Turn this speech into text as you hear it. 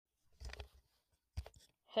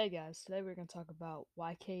Hey guys, today we're going to talk about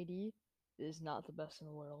why KD is not the best in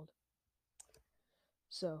the world.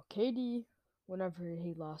 So, KD, whenever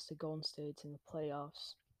he lost to Golden State in the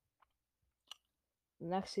playoffs, the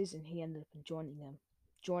next season he ended up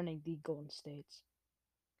joining the Golden States.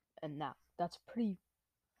 And now, that's a pretty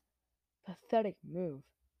pathetic move.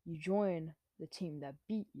 You join the team that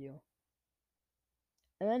beat you,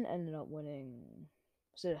 and then ended up winning,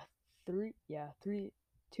 was it a three? Yeah,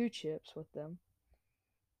 two chips with them,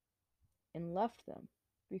 and left them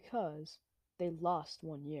because they lost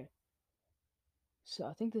 1 year. So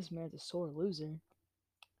I think this man's a sore loser.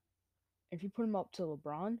 If you put him up to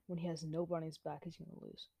LeBron when he has nobody on his back, he's going to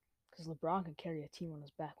lose. Because LeBron can carry a team on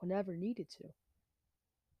his back whenever needed to.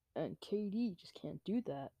 And KD just can't do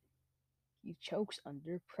that. He chokes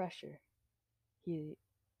under pressure. He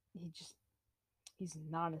he just he's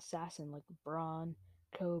not an assassin like LeBron,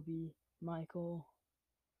 Kobe, Michael,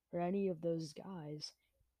 or any of those guys.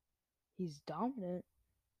 He's dominant.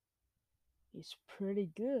 He's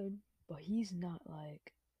pretty good, but he's not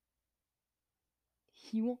like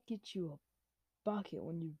he won't get you a bucket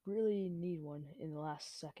when you really need one in the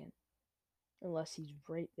last second unless he's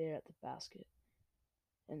right there at the basket.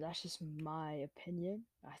 And that's just my opinion.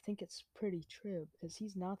 I think it's pretty true because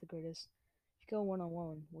he's not the greatest. If you go one on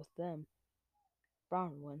one with them,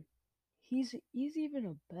 Brown would win. He's even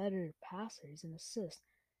a better passer. He's an assist.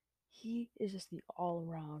 He is just the all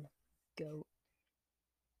around goat.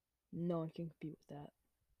 No one can compete with that.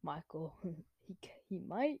 Michael, he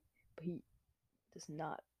might, but he does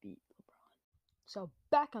not beat LeBron. So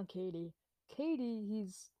back on KD. KD,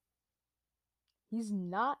 he's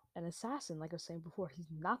not an assassin like I was saying before. He's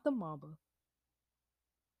not the Mamba.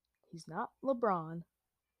 He's not LeBron.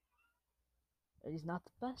 He's not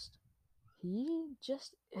the best. He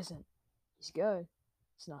just isn't. He's good.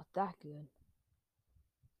 It's not that good.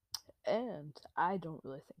 And I don't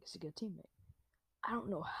really think he's a good teammate. I don't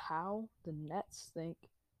know how the Nets think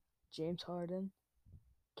James Harden,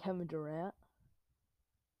 Kevin Durant,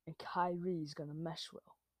 and Kyrie's gonna mesh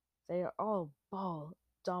well. They are all ball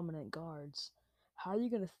dominant guards. How are you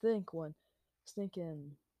gonna think when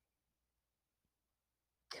thinking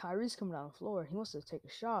Kyrie's coming down the floor, he wants to take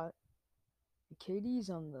a shot, and KD's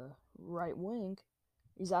on the right wing,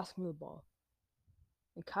 he's asking for the ball.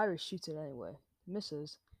 And Kyrie shoots it anyway.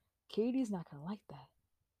 Misses. KD's not gonna like that.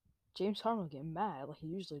 James Harden will get mad like he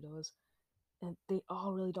usually does. And they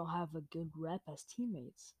all really don't have a good rep as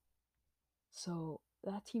teammates. So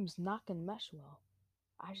that team's not gonna mesh well.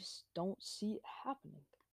 I just don't see it happening.